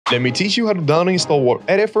Let me teach you how to download and install World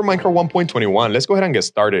Edit for Minecraft 1.21. Let's go ahead and get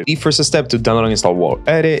started. The first step to download and install World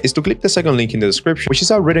Edit is to click the second link in the description, which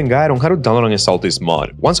is a written guide on how to download and install this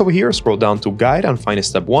mod. Once over here, scroll down to guide and find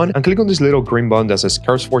step 1 and click on this little green button that says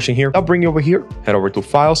CurseForge here. That'll bring you over here. Head over to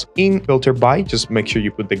files, in filter by, just make sure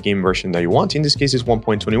you put the game version that you want. In this case, it's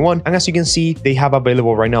 1.21. And as you can see, they have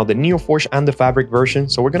available right now the NeoForge and the Fabric version.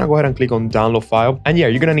 So we're gonna go ahead and click on download file. And yeah,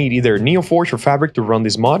 you're gonna need either NeoForge or Fabric to run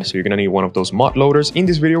this mod. So you're gonna need one of those mod loaders. In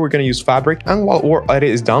this video, we're gonna use Fabric. And while World Edit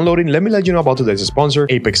is downloading, let me let you know about today's sponsor,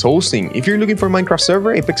 Apex Hosting. If you're looking for a Minecraft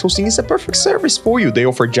server, Apex Hosting is a perfect service for you. They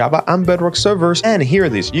offer Java and Bedrock servers. And hear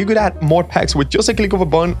this, you could add mod packs with just a click of a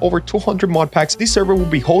button, over 200 mod packs. This server will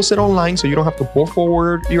be hosted online, so you don't have to port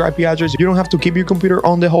forward your IP address. You don't have to keep your computer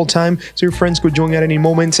on the whole time, so your friends could join at any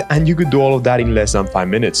moment, and you could do all of that in less than 5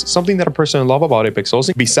 minutes. Something that I personally love about Apex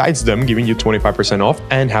Hosting, besides them giving you 25% off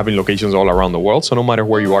and having locations all around the world, so no matter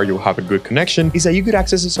where you are, you'll have a good connection, is that you could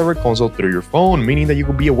access the server console through your phone, meaning that you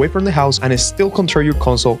could be away from the house and still control your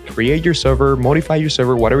console, create your server, modify your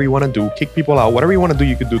server, whatever you want to do, kick people out, whatever you want to do,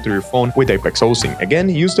 you could do through your phone with Apex Hosting. Again,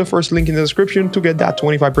 use the first link in the description to get that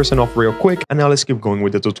 25% off real quick. And now let's keep going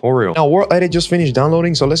with the tutorial. Now, World Edit just finished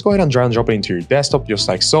downloading, so let's go ahead and drag and drop it into your desktop just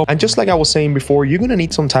like so. And just like I was saying before, you're gonna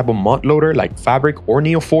need some type of mod loader like Fabric or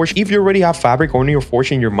NeoForge. If you already have Fabric or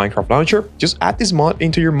NeoForge in your Minecraft launcher, just add this mod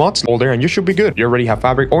into your mods folder and you should be good. You already have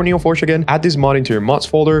Fabric or NeoForge again, add this mod into your mods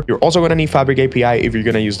folder. You're also gonna need Fabric API if you're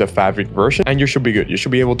gonna use the Fabric version, and you should be good. You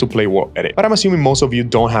should be able to play World Edit. But I'm assuming most of you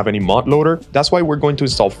don't have any mod loader. That's why we're going to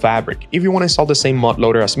install Fabric. If you want to install the same mod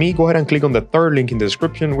loader as me, go ahead and click on the third link in the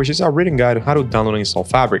description, which is a written guide on how to download and install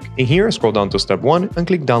Fabric. In here, scroll down to step 1 and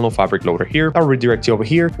click download Fabric loader here. That'll redirect you over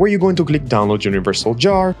here where you're going to click download Universal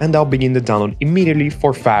Jar, and that'll begin the download immediately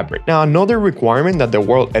for Fabric. Now, another requirement that the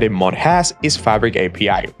World Edit mod has is Fabric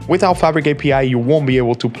API. Without Fabric API, you won't be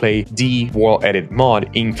able to play the World Edit mod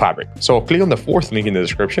in Fabric. So click on the fourth link in the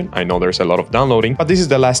description. I know there's a lot of downloading, but this is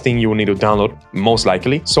the last thing you will need to download, most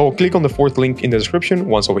likely. So click on the fourth link in the description.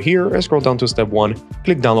 Once over here, scroll down to step 1,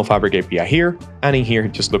 click download Fabric API here, and in here,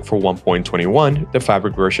 just look for 1.21, the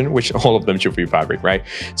Fabric version, which all of them should be Fabric, right?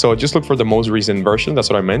 So just look for the most recent version, that's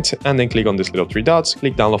what I meant, and then click on this little 3 dots,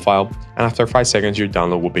 click download file, and after 5 seconds, your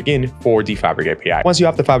download will begin for the Fabric API. Once you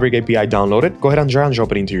have the Fabric API downloaded, go ahead and drag and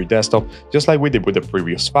drop it into your desktop, just like we did with the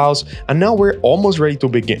previous files, and now we're almost ready to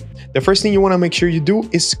begin. The first thing you want to make sure you do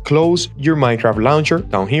is close your Minecraft launcher.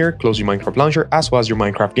 Down here, close your Minecraft launcher as well as your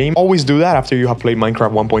Minecraft game. Always do that after you have played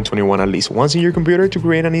Minecraft 1.21 at least once in your computer to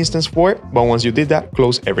create an instance for it, but once you did that,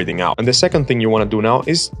 close everything out. And the second thing you want to do now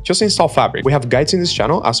is just install Fabric. We have guides in this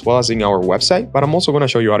channel as well as in our website, but I'm also going to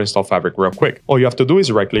show you how to install Fabric real quick. All you have to do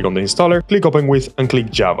is right click on the installer, click open with, and click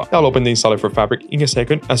Java. That'll open the installer for Fabric in a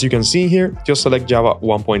second. As you can see here, just select Java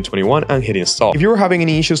 1.21 and hit install. If you're having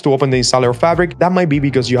any issues to open the installer of Fabric, that might be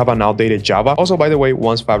because you have an outdated Java. Also, by the way,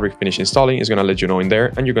 once Fabric finishes installing, it's going to let you know in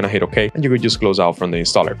there, and you're going to hit OK, and you could just close out from the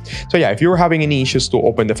installer. So yeah, if you're having any issues to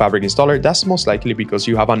open the Fabric installer, that's most likely because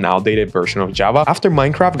you have an outdated version of Java. After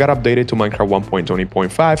Minecraft got updated to Minecraft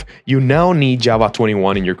 1.20.5, you now need Java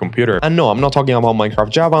 21 in your computer. And no, I'm not talking about Minecraft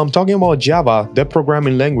Java, I'm talking about Java, the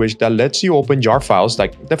programming language that lets you open jar files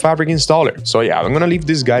like the Fabric installer. So yeah, I'm going to leave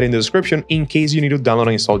this guide in the description in case you need to download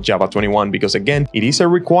and install Java 21, because again, it is a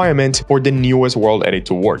requirement for the newest World Edit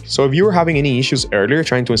to work. So if you were having any issues earlier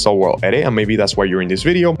trying to install World Edit, and maybe that's why you're in this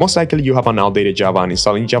video, most likely you have an outdated Java, and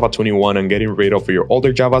installing Java 21 and getting rid of your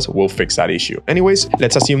older Javas will fix that issue. Anyways,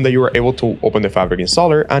 let's assume that you were able to open the Fabric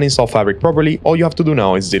installer and install Fabric properly. All you have to do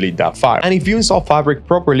now is delete that file. And if you install Fabric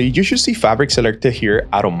properly, you should see Fabric selected here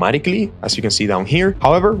automatically, as you can see down here.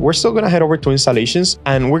 However, we're still going to head over to installations,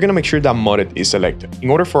 and we're going to make sure that modded is selected. In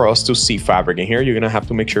order for us to see Fabric in here, you're going to have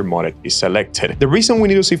to make sure modded is selected. The reason we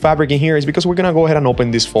need to see Fabric in here is because we're going to go ahead and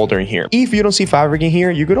open this folder in here. If you don't see Fabric in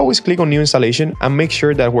here, you could always click on new installation and make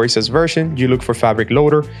sure that where it says version, you look for Fabric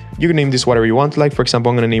loader. You can name this whatever you want. Like for example,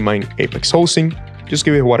 I'm going to name mine Apex Hosting. Just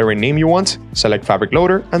give it whatever name you want, select Fabric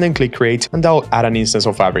loader, and then click create, and that'll add an instance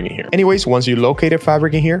of Fabric in here. Anyways, once you located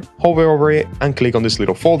Fabric in here, hover over it and click on this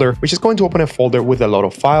little folder, which is going to open a folder with a lot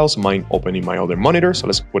of files. Mine open in my other monitor, so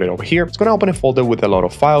let's put it over here. It's going to open a folder with a lot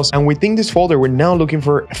of files, and within this folder, we're now looking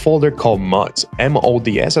for a folder called mods,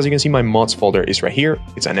 M-O-D-S. As you can see, my mods folder is right here.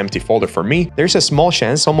 It's an empty folder for me. There's a small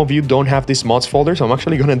chance some of you don't have this mods folder, so I'm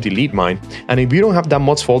actually going to delete mine. And if you don't have that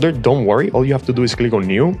mods folder, don't worry. All you have to do is click on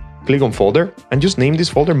new, click on folder, and just name this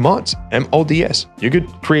folder mods, M-O-D-S. You could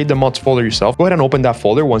create the mods folder yourself. Go ahead and open that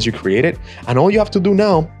folder once you create it, and all you have to do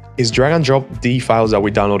now is drag and drop the files that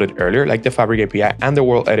we downloaded earlier, like the Fabric API and the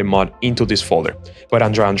World Edit mod, into this folder. Go ahead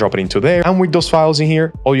and drag and drop it into there. And with those files in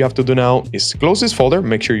here, all you have to do now is close this folder,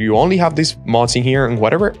 make sure you only have these mods in here, and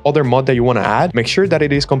whatever other mod that you want to add, make sure that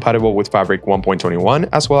it is compatible with Fabric 1.21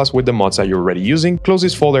 as well as with the mods that you're already using. Close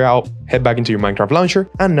this folder out, head back into your Minecraft launcher,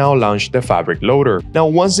 and now launch the Fabric loader. Now,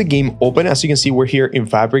 once the game opens, as you can see, we're here in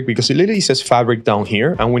Fabric because it literally says Fabric down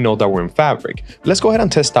here, and we know that we're in Fabric. Let's go ahead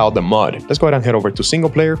and test out the mod. Let's go ahead and head over to single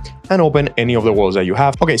player and open any of the worlds that you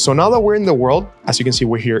have. Okay, so now that we're in the world, as you can see,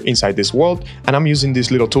 we're here inside this world, and I'm using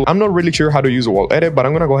this little tool. I'm not really sure how to use a world edit, but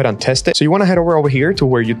I'm gonna go ahead and test it. So you wanna head over here to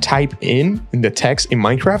where you type in the text in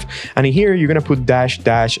Minecraft, and in here, you're gonna put dash,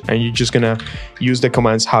 and you're just gonna use the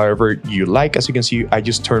commands however you like. As you can see, I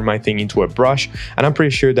just turned my thing into a brush, and I'm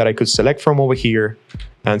pretty sure that I could select from over here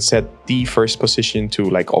and set the first position to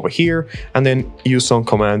like over here, and then use some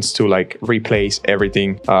commands to like replace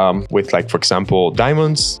everything with, like, for example,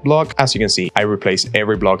 diamonds block. As you can see, I replace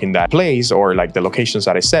every block in that place, or like the locations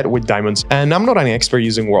that I set, with diamonds. And I'm not an expert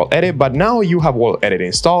using World Edit, but now you have World Edit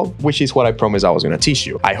installed, which is what I promised I was going to teach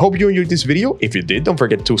you. I hope you enjoyed this video. If you did, don't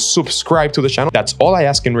forget to subscribe to the channel. That's all I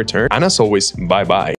ask in return. And as always, bye bye.